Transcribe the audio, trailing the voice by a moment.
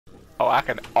Oh, I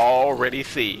can already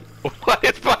see what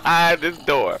is behind this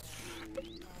door.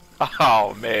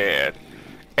 Oh, man.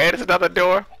 And there's another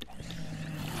door.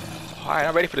 Alright,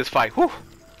 I'm ready for this fight. Whew.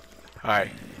 Alright,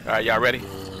 y'all ready?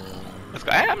 Let's go.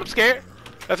 I'm scared.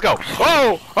 Let's go.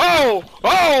 Oh, oh,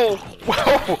 oh,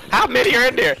 whoa. How many are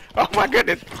in there? Oh my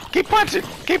goodness. Keep punching.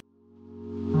 Keep.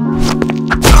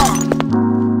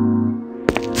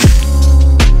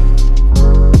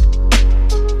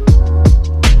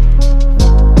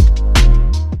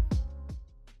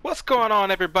 What's going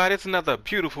on, everybody? It's another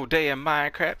beautiful day in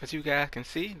Minecraft. As you guys can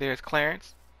see, there's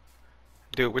Clarence.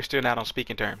 Dude, we're still not on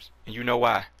speaking terms. And you know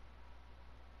why.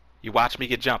 You watch me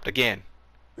get jumped again.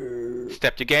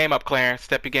 Step your game up, Clarence.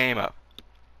 Step your game up.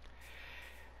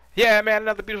 Yeah, man,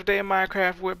 another beautiful day in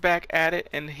Minecraft. We're back at it.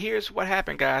 And here's what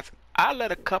happened, guys. I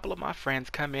let a couple of my friends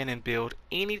come in and build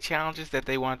any challenges that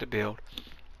they wanted to build.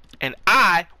 And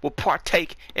I will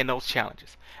partake in those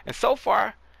challenges. And so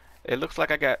far, it looks like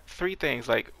I got three things.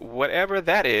 Like, whatever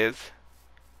that is.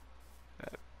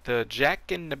 The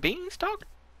Jack and the Beanstalk?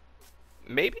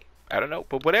 Maybe? I don't know.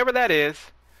 But whatever that is,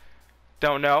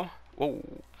 don't know.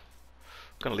 Whoa.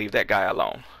 Gonna leave that guy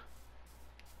alone.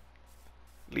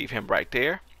 Leave him right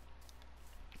there.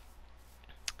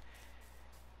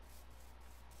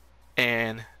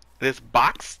 And this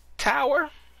box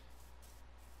tower.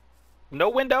 No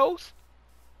windows.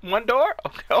 One door.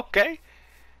 Okay. Okay.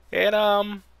 And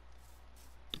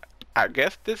I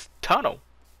guess this tunnel.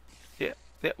 Yeah.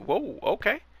 Whoa.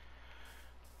 Okay.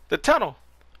 The tunnel.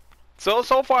 So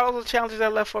far those are the challenges that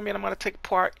are left for me, and I'm gonna take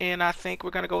part in. I think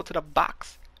we're gonna go to the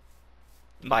box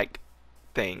like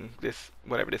thing, this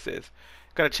whatever this is.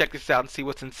 Gonna check this out and see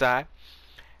what's inside.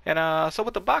 And so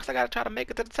with the box, I gotta try to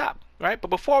make it to the top, right? But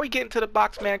before we get into the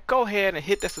box, man, go ahead and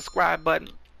hit that subscribe button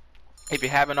if you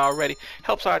haven't already.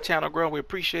 Helps our channel grow. We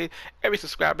appreciate every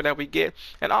subscriber that we get.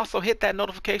 And also hit that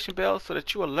notification bell so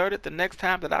that you're alerted the next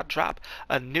time that I drop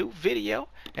a new video.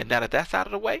 And now that that's out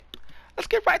of the way, let's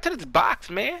get right to this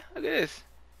box, man. Look at this.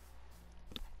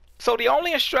 So the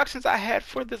only instructions I had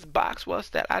for this box was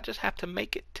that I just have to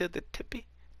make it to the tippy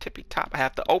top. I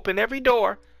have to open every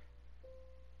door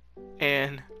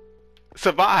and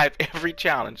survive every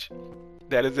challenge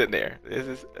that is in there. This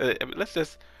is let's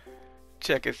just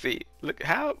check and see. Look,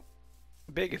 how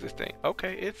big is this thing?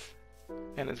 Okay,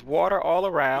 and it's water all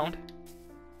around.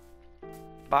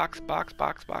 Box.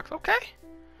 Okay.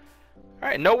 All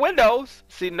right, no windows.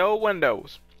 See, no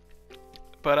windows.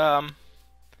 But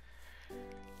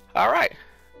all right,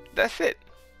 that's it.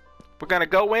 We're gonna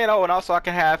go in. Oh, and also I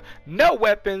can have no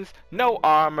weapons, no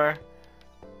armor.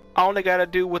 I only gotta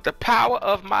do with the power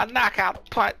of my knockout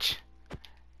punch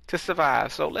to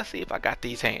survive. So let's see if I got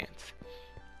these hands.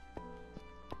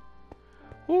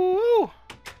 Woo!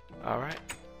 All right.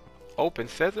 Open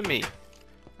sesame.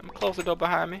 I'm gonna close the door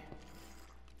behind me.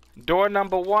 Door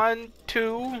number 1,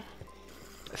 2.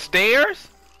 Stairs?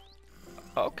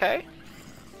 Okay.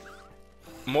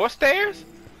 More stairs?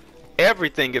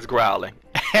 Everything is growling.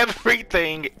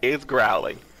 Everything is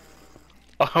growling.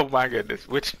 Oh my goodness.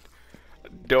 Which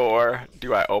door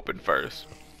do I open first?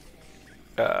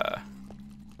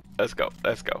 Let's go.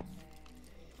 Let's go.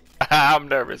 I'm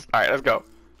nervous. Alright, let's go.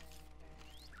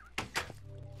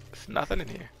 There's nothing in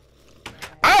here.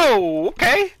 Oh,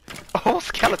 okay. Oh,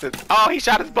 skeletons. Oh, he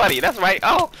shot his buddy. That's right.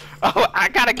 Oh, I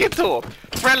gotta get to him.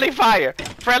 Friendly fire.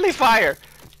 Friendly fire.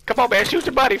 Come on, man. Shoot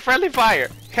your buddy. Friendly fire.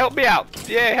 Help me out.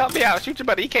 Yeah, help me out. Shoot your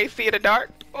buddy. He can't see in the dark.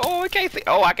 Oh, he can't see.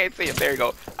 Oh, I can't see him. There you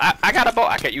go. I got a bow.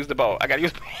 I can't use the bow. I gotta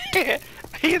use.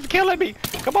 He is killing me.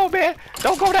 Come on, man.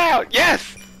 Don't go down.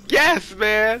 Yes. Yes,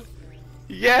 man.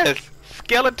 Yes.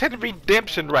 Skeleton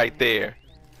redemption right there.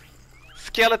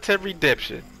 Skeleton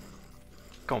redemption.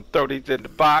 Gonna throw these in the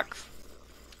box.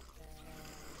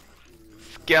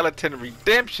 Skeleton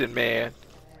redemption, man.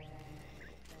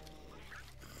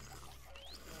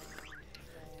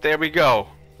 There we go.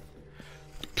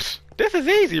 Psst, this is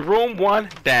easy. Room 1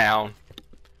 down.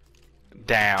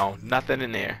 Down. Nothing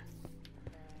in there.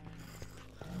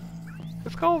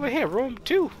 Let's go over here. Room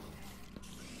 2.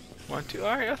 1, 2.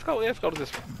 Alright, let's go. Let's go to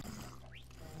this one.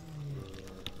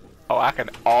 Oh, I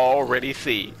can already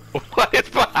see what is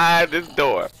behind this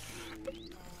door.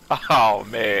 Oh,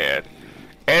 man.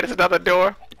 And there's another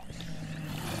door.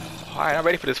 Alright, I'm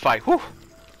ready for this fight. Whew.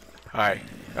 Alright,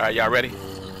 y'all ready?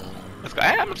 Let's go.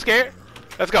 I'm scared.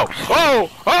 Let's go. Oh,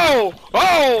 oh,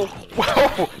 oh,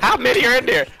 whoa. How many are in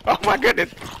there? Oh my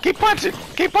goodness. Keep punching.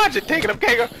 Keep punching. Taking them,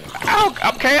 Kago. Oh,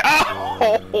 okay.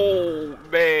 Oh,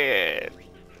 man.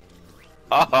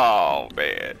 Oh,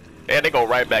 man. And they go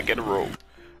right back in the room.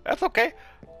 That's okay.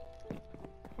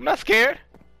 I'm not scared.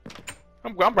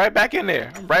 I'm right back in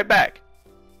there. I'm right back.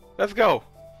 Let's go.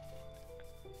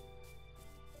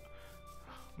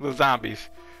 The zombies.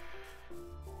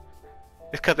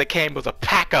 It's because they came with a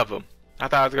pack of them. I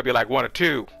thought it was gonna be like 1 or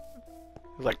 2.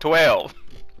 It was like 12.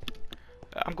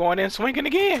 I'm going in swinging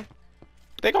again.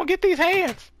 They gonna get these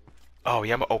hands. Oh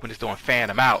yeah, I'm gonna open this door and fan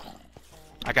them out.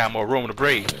 I got more room to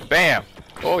breathe. Bam.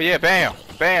 Oh yeah, bam.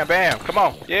 Bam, bam. Come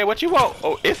on. Yeah, what you want?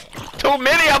 Oh, it's too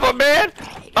many of them, man.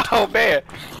 Oh man.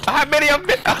 How many of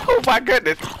them? Oh my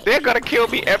goodness. They're gonna kill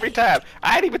me every time.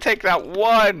 I ain't even taken out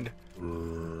one.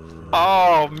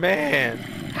 Oh man.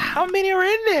 How many are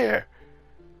in there?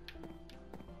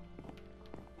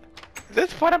 At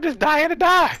this point, I'm just dying to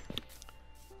die.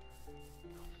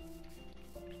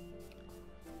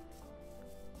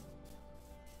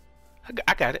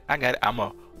 I got it. I got it. I'm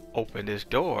gonna open this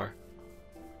door.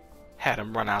 Had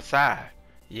him run outside.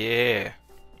 Yeah.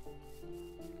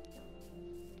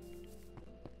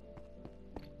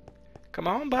 Come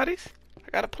on, buddies. I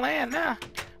got a plan now.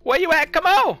 Where you at? Come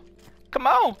on. Come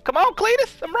on. Come on,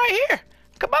 Cletus. I'm right here.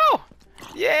 Come on.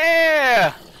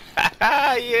 Yeah.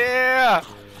 Yeah.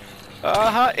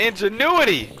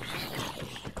 Ingenuity.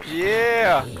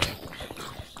 Yeah.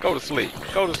 Go to sleep.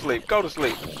 Go to sleep. Go to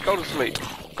sleep. Go to sleep.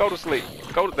 Go to sleep.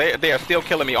 They are still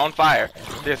killing me on fire.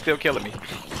 They're still killing me.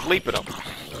 Sleeping them.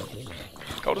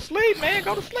 Go to sleep, man.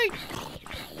 Go to sleep.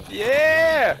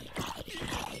 Yeah.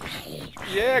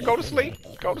 Yeah, go to sleep.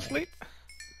 Go to sleep.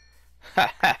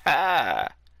 Ha ha ha.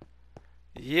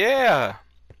 Yeah.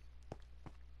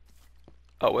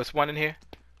 Oh, it's one in here?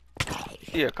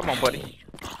 Yeah, come on, buddy.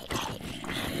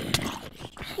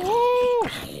 Woo!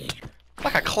 It's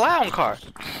like a clown car.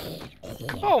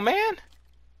 Come on, man.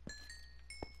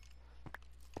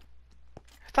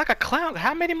 It's like a clown.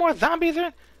 How many more zombies are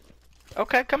in?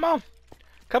 Okay, come on.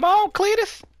 Come on,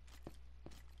 Cletus.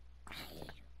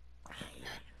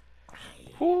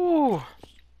 Woo.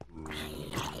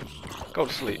 Go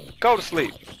to sleep. Go to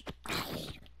sleep.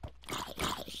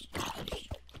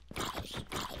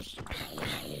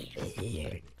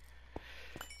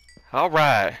 All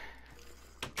right.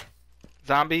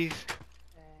 Zombies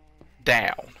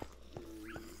down.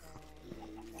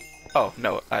 Oh,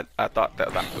 no. I thought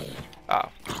that was... Oh.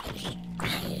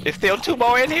 It's still 2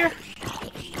 more in here?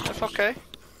 That's okay.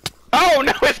 Oh,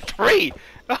 no, it's 3!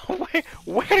 Oh,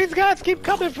 where these guys keep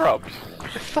coming from?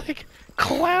 It's like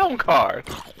clown cars.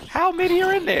 How many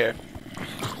are in there?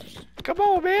 Come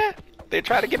on, man. They're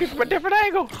trying to get me from a different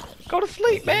angle. Go to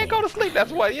sleep, man. Go to sleep.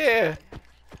 That's what, yeah.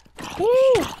 Woo!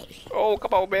 Oh,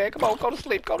 come on, man. Come on. Go to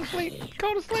sleep. Go to sleep.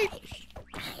 Go to sleep.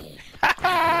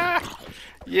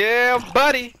 Yeah,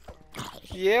 buddy.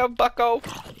 Yeah, bucko.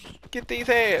 Get these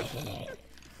hands.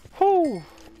 Whoo.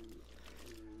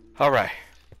 All right.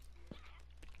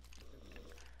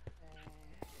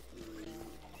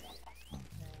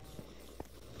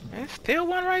 There's still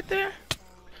one right there.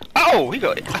 Oh, he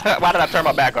go. Why did I turn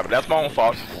my back on him? That's my own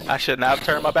fault. I should not have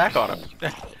turned my back on him.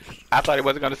 I thought he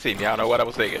wasn't going to see me. I don't know what I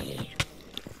was thinking.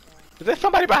 Is there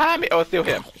somebody behind me? Oh, it's still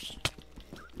him.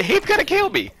 He's going to kill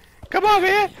me. Come on,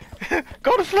 man.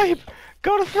 Go to sleep.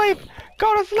 Go to sleep.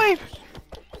 Go to sleep.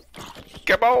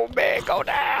 Come on, man. Go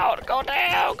down. Go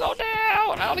down. Go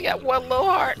down. I only got one little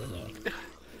heart.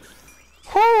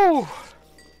 Whew.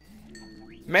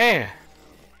 Man.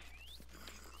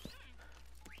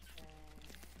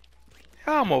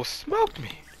 He almost smoked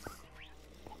me.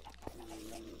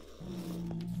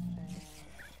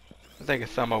 I think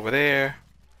it's some over there.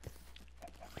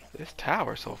 This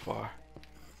tower so far.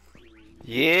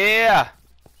 Yeah!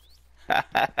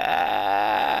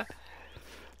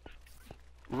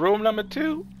 Room number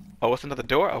 2. Oh, it's another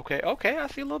door? Okay, okay, I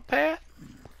see a little path.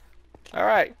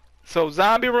 Alright, so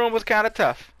zombie room was kind of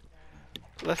tough.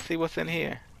 Let's see what's in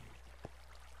here.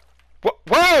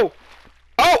 Whoa!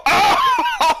 Oh,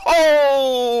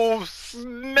 oh,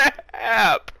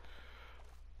 snap!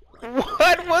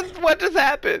 What just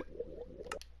happened?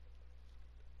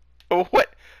 What?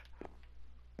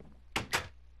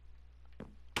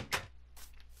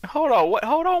 Hold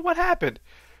on, what happened?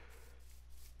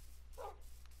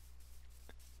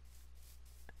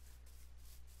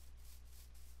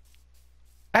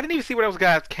 I didn't even see where those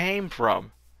guys came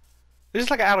from. They're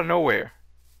just like out of nowhere.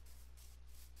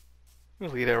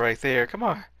 We'll leave that right there. Come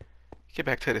on. Get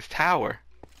back to this tower.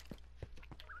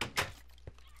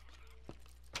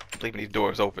 Leaving these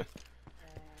doors open.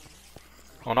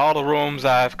 On all the rooms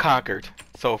I've conquered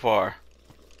so far.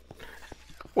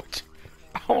 Which,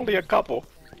 only a couple.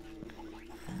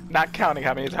 Not counting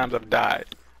how many times I've died.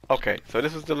 Okay, so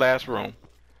this is the last room.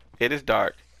 It is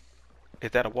dark.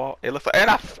 Is that a wall? It looks like, and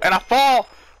I fall.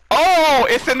 Oh,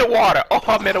 it's in the water. Oh,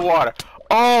 I'm in the water.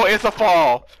 Oh, it's a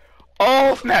fall.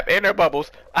 Oh, snap, air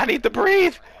bubbles. I need to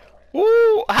breathe.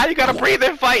 Woo! How you gotta breathe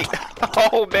and fight?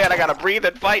 Oh man, I gotta breathe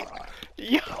and fight.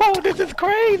 Yo, this is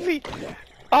crazy.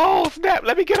 Oh snap!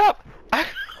 Let me get up.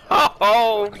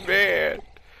 Oh man.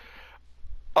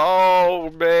 Oh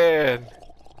man.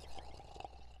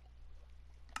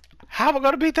 How am I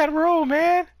gonna beat that room,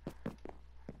 man?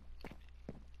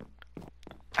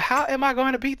 How am I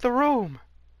going to beat the room?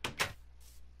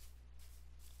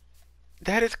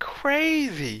 That is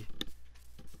crazy.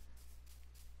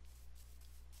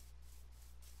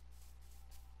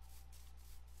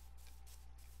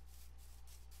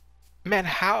 Man,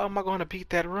 how am I going to beat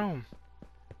that room?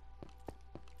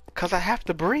 Because I have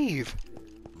to breathe.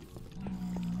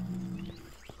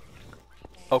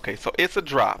 Okay, so it's a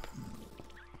drop.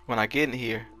 When I get in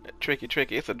here, tricky,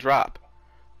 it's a drop.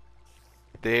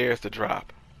 There's the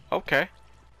drop. Okay.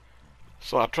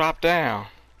 So I drop down.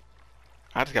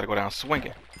 I just gotta go down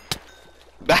swinging.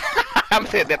 I'm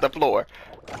sitting at the floor.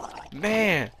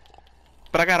 Man.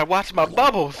 But I gotta watch my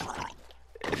bubbles.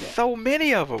 It's so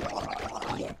many of them.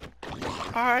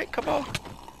 Alright, come on.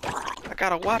 I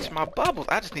gotta watch my bubbles.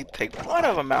 I just need to take one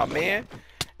of them out, man.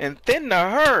 And thin the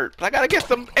herd. I gotta get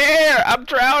some air. I'm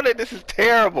drowning. This is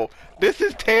terrible. This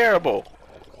is terrible.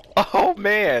 Oh,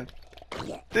 man.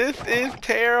 This is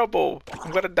terrible.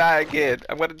 I'm gonna die again.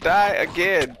 I'm gonna die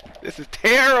again. This is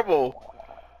terrible.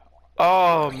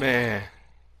 Oh, man.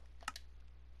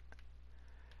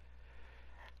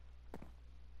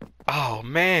 Oh,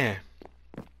 man.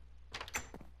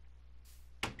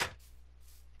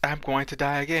 I'm going to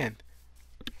die again.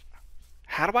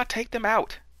 How do I take them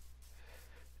out?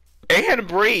 And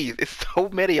breathe. It's so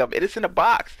many of them. It is in a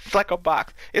box. It's like a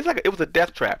box. It's like it was a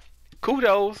death trap.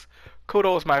 Kudos.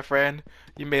 Kudos, my friend.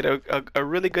 You made a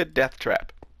really good death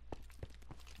trap.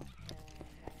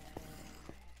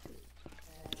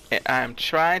 And I'm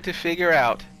trying to figure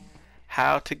out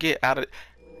how to get out of it.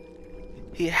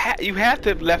 You have to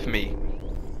have left me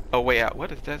a way out.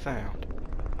 What is that sound?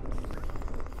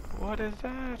 What is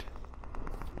that?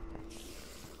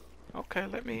 Okay,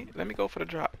 let me go for the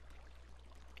drop.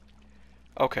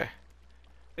 Okay.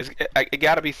 It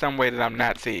gotta be some way that I'm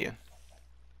not seeing.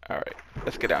 Alright,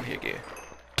 let's get down here again.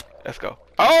 Let's go.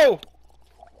 Oh!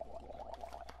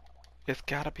 It's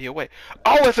gotta be a way.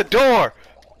 Oh, it's a door!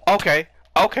 Okay,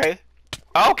 okay.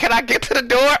 Oh, can I get to the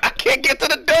door? I can't get to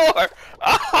the door!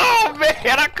 Oh,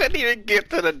 man, I couldn't even get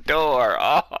to the door.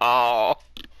 Oh.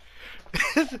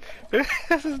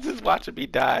 This is just watching me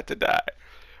die to die.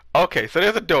 Okay, so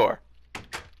there's a door.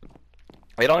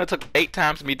 It only took 8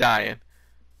 times me dying.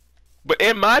 But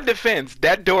in my defense,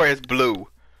 that door is blue.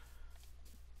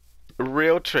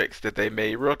 Real tricks that they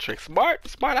made. Real tricks. Smart.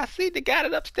 I see they got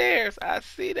it upstairs.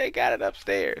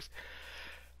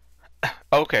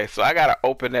 Okay, so I gotta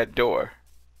open that door.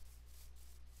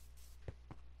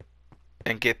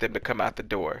 And get them to come out the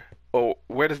door. Oh,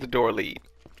 where does the door lead?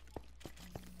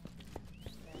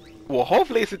 Well,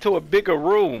 hopefully it's into a bigger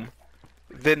room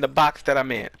than the box that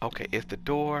I'm in. Okay, it's the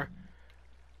door.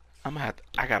 I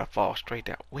gotta fall straight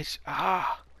down. Which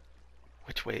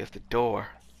way is the door?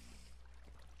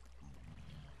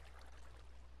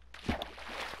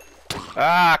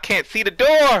 I can't see the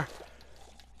door.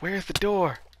 Where's the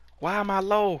door? Why am I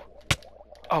low?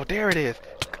 Oh, there it is.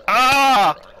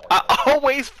 I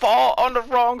always fall on the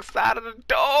wrong side of the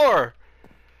door.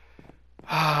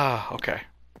 Okay.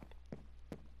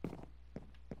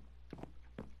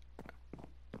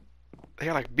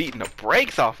 They're like beating the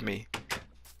brakes off me.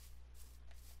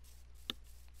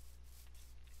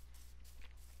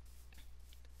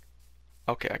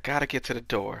 Okay, I gotta get to the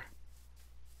door.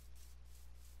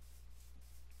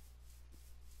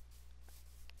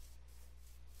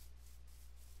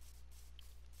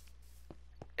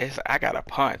 I gotta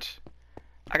punch.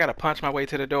 I gotta punch my way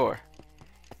to the door.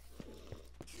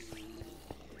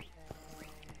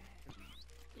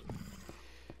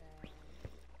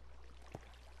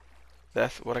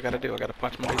 That's what I gotta do. I gotta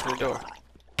punch my way to the door.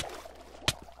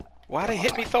 Why they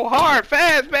hit me so hard,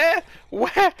 fast, man?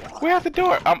 Where's the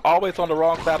door? I'm always on the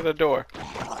wrong side of the door.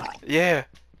 Yeah.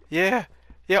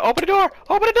 Open the door.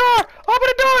 Open the door. Open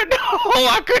the door. No,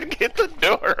 I couldn't get the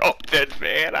door open,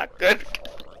 man. I couldn't get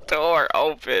the door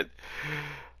open.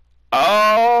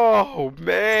 Oh,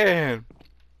 man.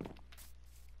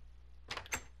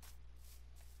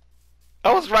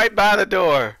 I was right by the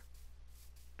door.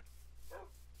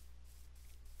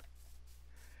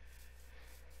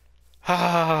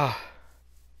 I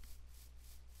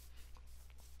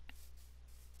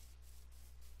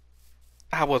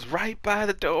was right by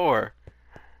the door.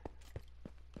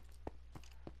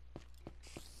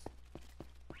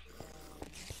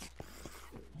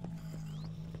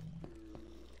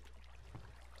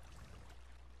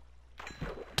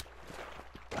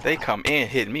 They come in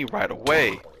hitting me right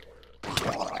away.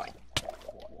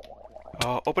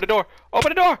 Oh, open the door. Open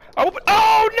the door. Open.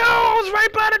 Oh no, I was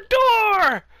right by the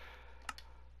door.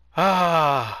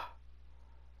 Ah.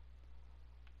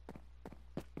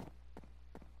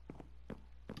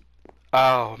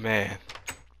 Oh man.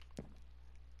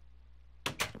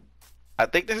 I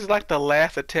think this is like the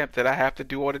last attempt that I have to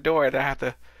do on the door, and I have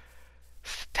to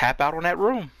tap out on that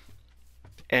room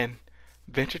and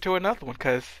venture to another one,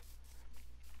 because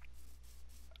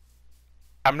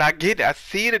I'm not getting. I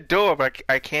see the door, but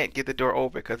I can't get the door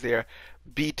open because they're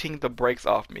beating the brakes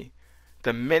off me.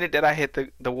 The minute that I hit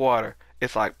the water,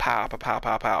 it's like pow, pow, pow,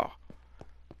 pow, pow.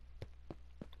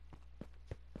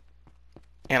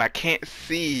 And I can't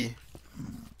see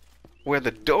where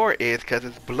the door is because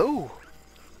it's blue.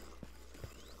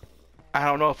 I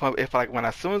don't know if like when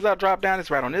as soon as I drop down, it's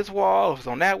right on this wall, if it's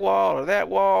on that wall or that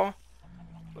wall.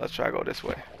 Let's try to go this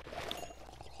way.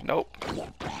 Nope.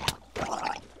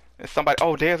 And somebody.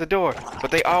 Oh, there's a door,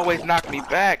 but they always knock me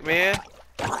back, man.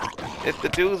 It's the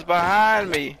dudes behind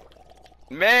me,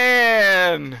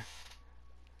 man.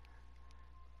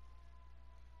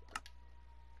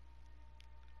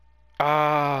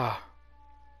 Ah.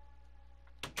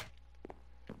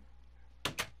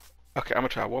 Okay, I'm gonna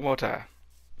try one more time.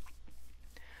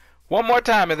 One more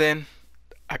time, and then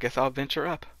I guess I'll venture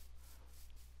up.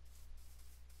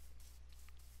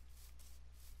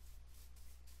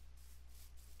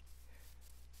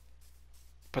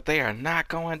 But they are not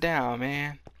going down,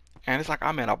 man. And it's like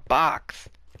I'm in a box.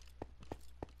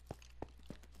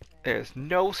 There's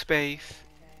no space.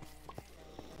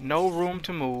 No room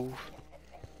to move.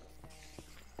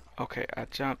 Okay, I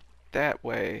jumped that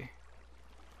way.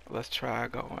 Let's try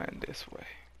going this way.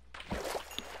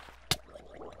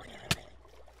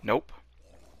 Nope.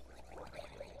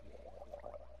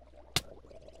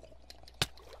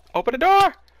 Open the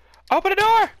door! Open the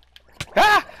door!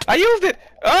 Ah! I used it!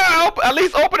 At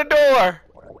least open the door!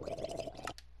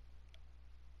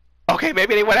 Okay,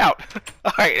 maybe they went out.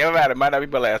 Alright, never mind. It might not be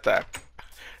my last time.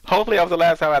 Hopefully that was the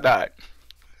last time I died.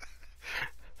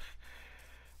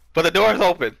 But the door is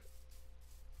open.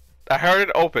 I heard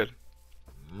it open.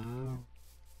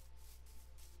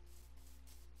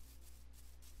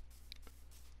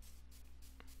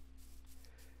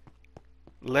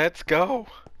 Let's go.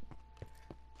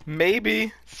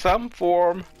 Maybe some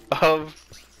form of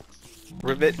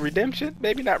redemption?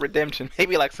 Maybe not redemption.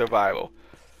 Maybe like survival.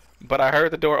 But I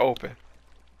heard the door open.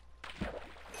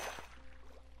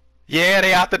 Yeah,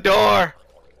 they out the door.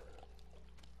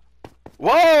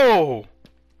 Whoa!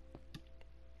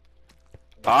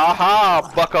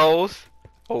 Aha, buckos.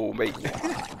 Oh, mate.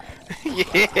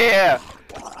 Yeah.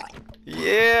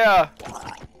 Yeah.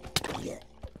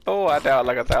 Oh, I died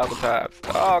like 1,000 times.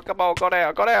 Oh, come on, go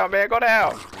down, man, go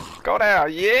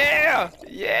down, yeah,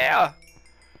 yeah.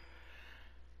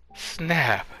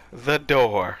 Snap the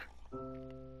door.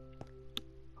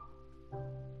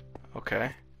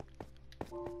 Okay.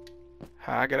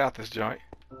 How I get out this joint?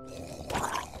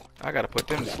 I gotta put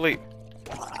them to sleep.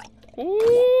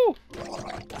 Ooh.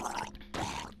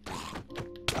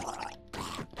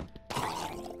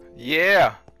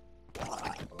 Yeah.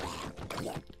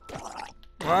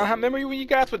 Remember when you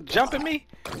guys were jumping me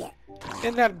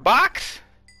in that box?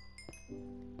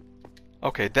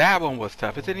 Okay, that one was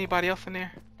tough. Is there anybody else in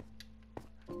there?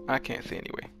 I can't see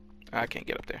anyway. I can't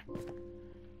get up there.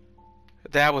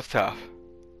 That was tough.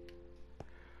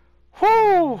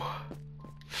 Whoo!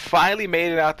 Finally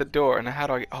made it out the door. And how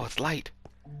do I get... Oh, it's light.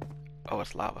 Oh,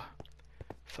 it's lava.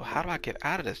 So how do I get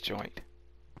out of this joint?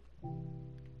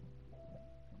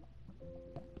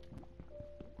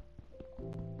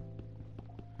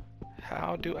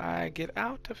 How do I get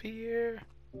out of here?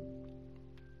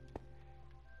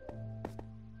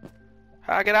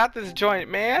 How I get out this joint,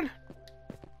 man?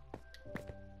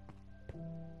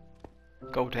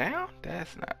 Go down? That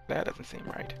doesn't seem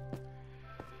right.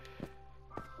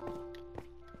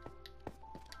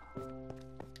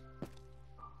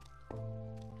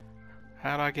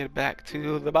 How do I get back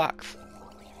to the box?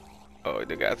 Oh,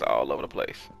 the guys are all over the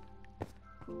place.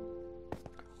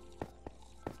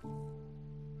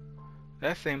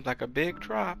 That seems like a big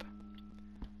drop.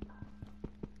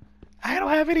 I don't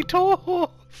have any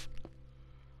tools.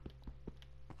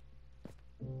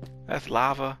 That's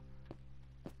lava.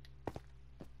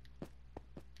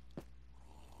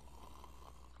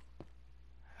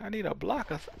 I need a block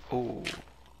of... Oh.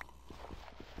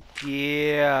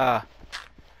 Yeah.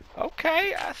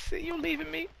 Okay, I see you leaving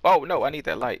me. Oh, no, I need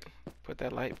that light. Put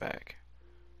that light back.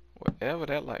 Whatever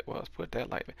that light was, put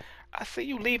that light back. I see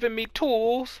you leaving me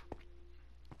tools.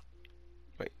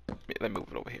 Wait, let me move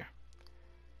it over here.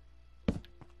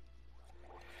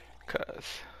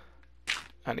 Cause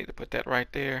I need to put that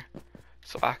right there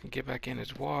so I can get back in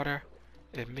his water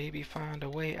and maybe find a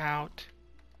way out.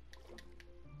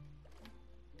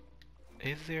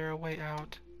 Is there a way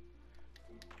out?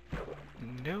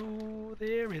 No,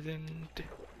 there isn't.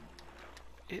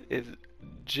 It is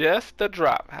just a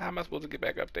drop. How am I supposed to get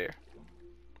back up there?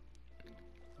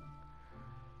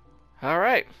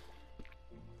 Alright.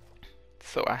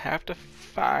 So I have to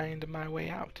find my way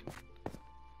out.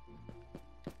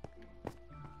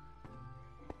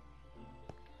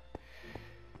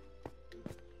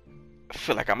 I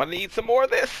feel like I'm gonna need some more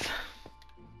of this.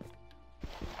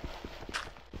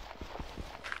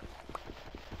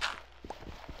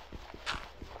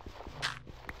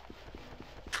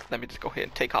 Let me just go ahead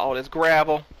and take all this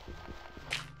gravel.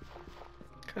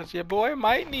 Cause your boy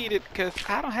might need it, cause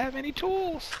I don't have any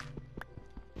tools.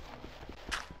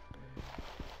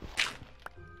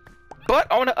 But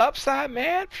on the upside,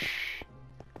 man,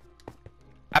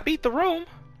 I beat the room.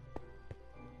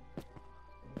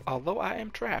 Although I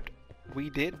am trapped, we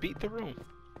did beat the room.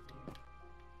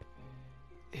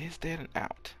 Is there an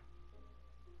out?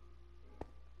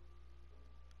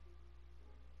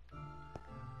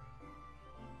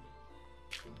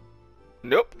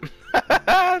 Nope.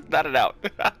 Not an out.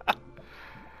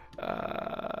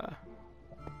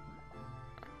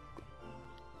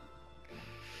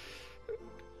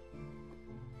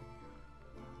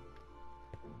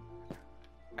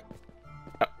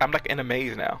 I'm like in a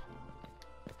maze now.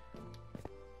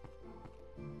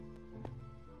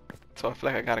 So I feel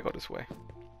like I gotta go this way.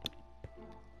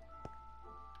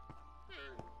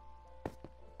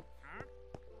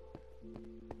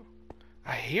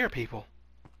 I hear people.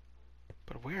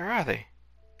 But where are they?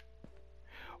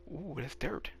 Ooh, that's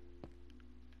dirt.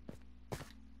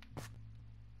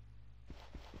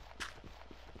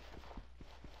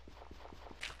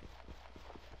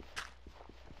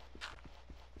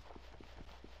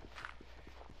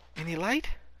 Any light?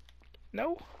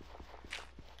 No?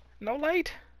 No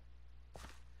light?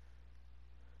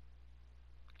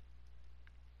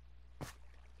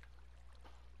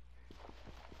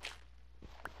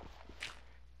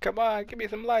 Come on, give me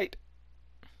some light.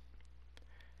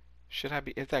 Should I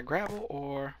be, is that gravel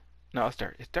or? No, it's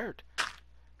dirt. It's dirt.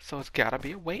 So it's gotta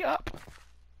be a way up.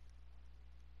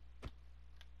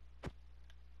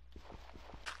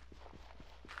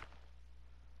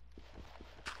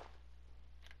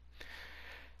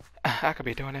 I could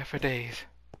be doing that for days.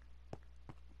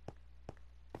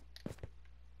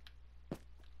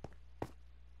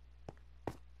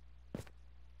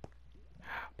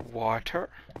 Water.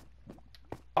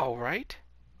 All right.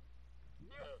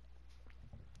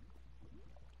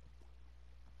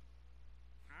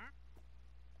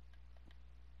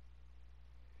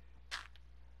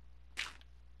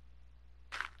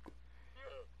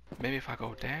 Maybe if I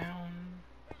go down.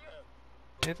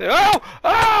 Oh!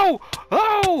 Oh!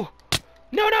 Oh!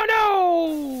 No, no,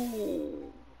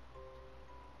 no!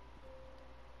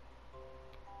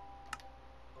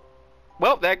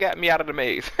 Well, that got me out of the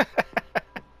maze.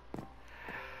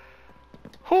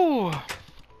 Whew.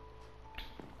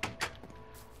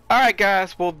 Alright,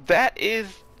 guys. Well, that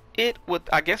is it. With,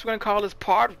 I guess we're going to call this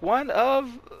part 1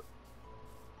 of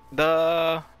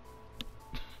the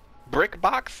brick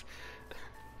box.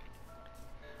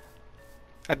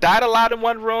 I died a lot in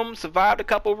one room, survived a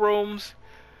couple rooms.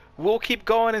 We'll keep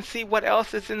going and see what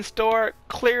else is in store.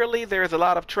 Clearly, there's a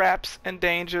lot of traps and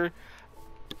danger.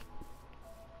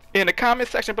 In the comment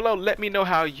section below, let me know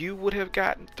how you would have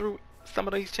gotten through some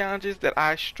of these challenges that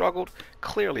I struggled.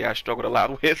 Clearly, I struggled a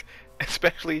lot with,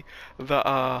 especially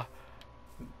the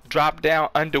drop down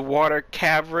underwater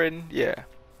cavern. Yeah,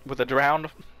 with a drown.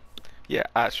 Yeah,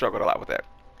 I struggled a lot with that.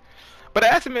 But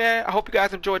that's it, man. I hope you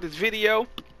guys enjoyed this video.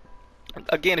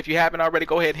 Again, if you haven't already,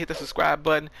 go ahead and hit the subscribe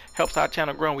button. Helps our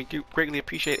channel grow, and we greatly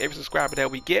appreciate every subscriber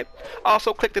that we get.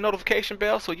 Also, click the notification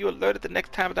bell so you're alerted the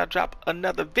next time that I drop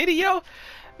another video.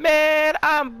 Man,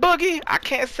 I'm Boogie. I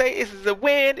can't say this is a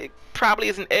win. It probably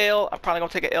is an L. I'm probably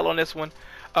gonna take an L on this one.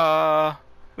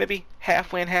 Maybe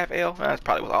half win, half L. That's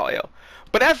probably was all L.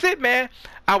 But that's it, man.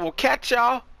 I will catch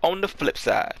y'all on the flip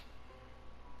side.